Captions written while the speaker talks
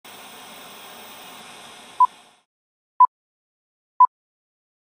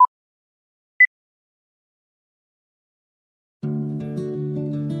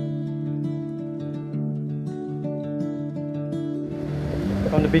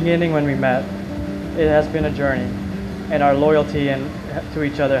From the beginning when we met, it has been a journey, and our loyalty to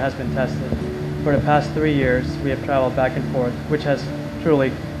each other has been tested. For the past 3 years, we have traveled back and forth, which has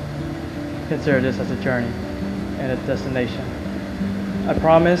truly considered this as a journey and a destination. I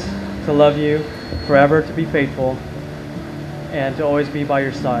promise to love you forever, to be faithful, and to always be by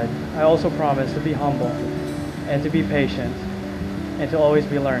your side. I also promise to be humble and to be patient and to always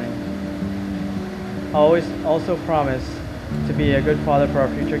be learning. I also promise to be a good father for our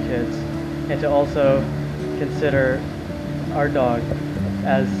future kids and to also consider our dog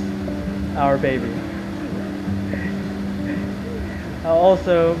as our baby. I'll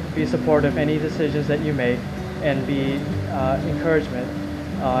also be supportive of any decisions that you make and be encouragement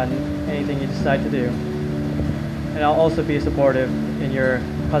on anything you decide to do. And I'll also be supportive in your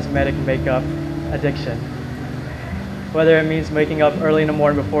cosmetic makeup addiction. Whether it means waking up early in the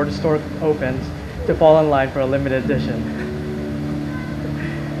morning before the store opens to fall in line for a limited edition.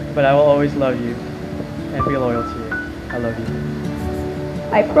 But I will always love you and be loyal to you. I love you.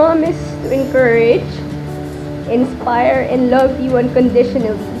 I promise to encourage, inspire, and love you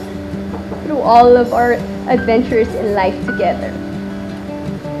unconditionally through all of our adventures in life together.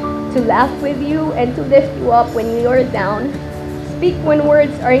 To laugh with you and to lift you up when you are down, speak when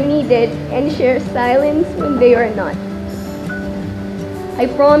words are needed, and share silence when they are not. I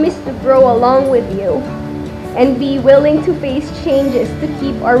promise to grow along with you and be willing to face changes to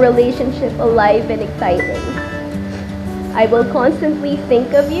keep our relationship alive and exciting. I will constantly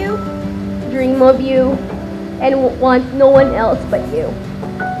think of you, dream of you, and want no one else but you.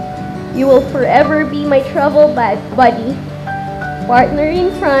 You will forever be my travel buddy, partner in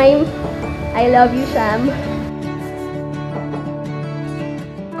crime. I love you, Sham.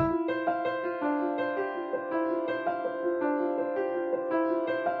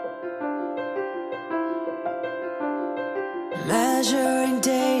 Measuring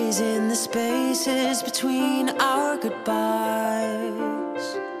days in the spaces between our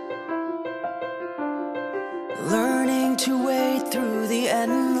goodbyes, learning to wade through the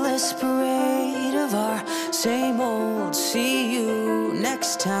endless parade of our same old see you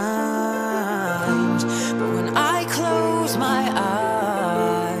next times. But when I close my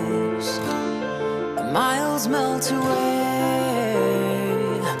eyes, the miles melt away,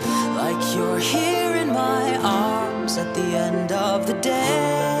 like you're here in my arms at the end of the day.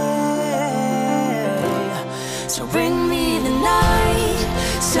 So bring me the night,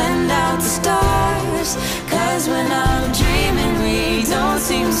 send out the stars, 'cause when I'm dreaming we don't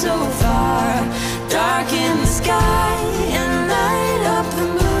seem so far. Darken the sky and light up the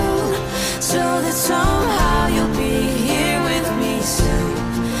moon, so that somehow you'll be here with me soon.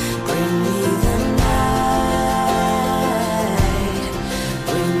 Bring me the night,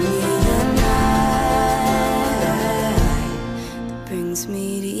 bring me the night that brings me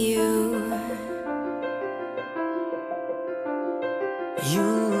to you.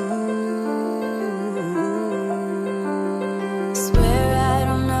 Swear I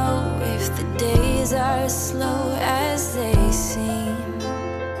don't know if the days are as slow as they seem,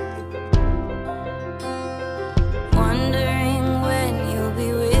 wondering when you'll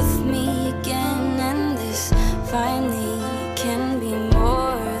be with me again, and this finally can be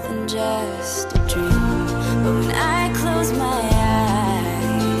more than just a dream. But when I close my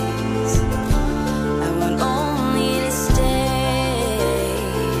eyes, I want only to stay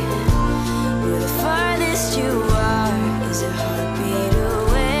where the farthest you are is a heartbeat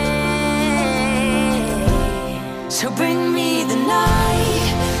away. So bring me the night,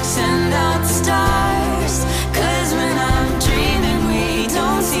 send out the stars, 'cause when I'm dreaming we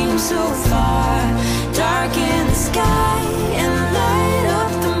don't seem so far. Darken the sky and light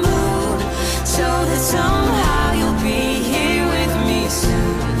up the moon, so that somehow you'll be here with me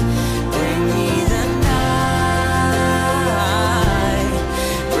soon. Bring me the night,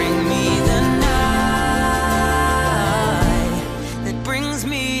 bring me the night that brings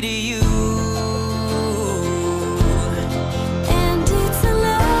me to you. And it's a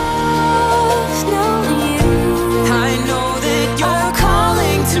love knowing you. I know that you're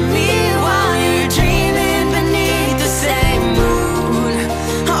calling to me while you're dreaming beneath the same moon.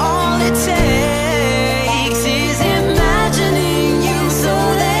 All it takes is imagining you, so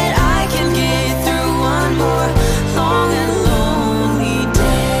that I can get through one more long and lonely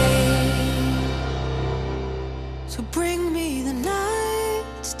day. So bring me the night,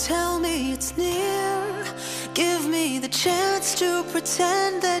 tell me it's near, give me the chance to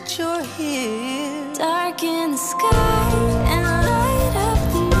pretend that you're here. Darken the sky and light up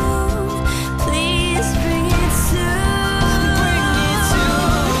the moon, please bring it soon. Bring it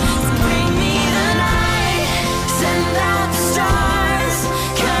soon. Bring me the night, send out the stars,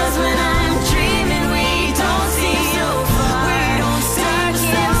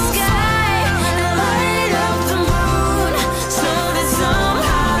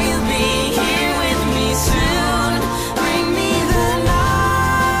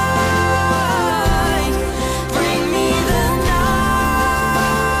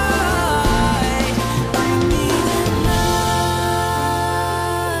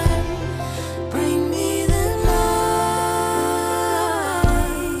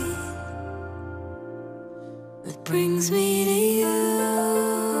 brings me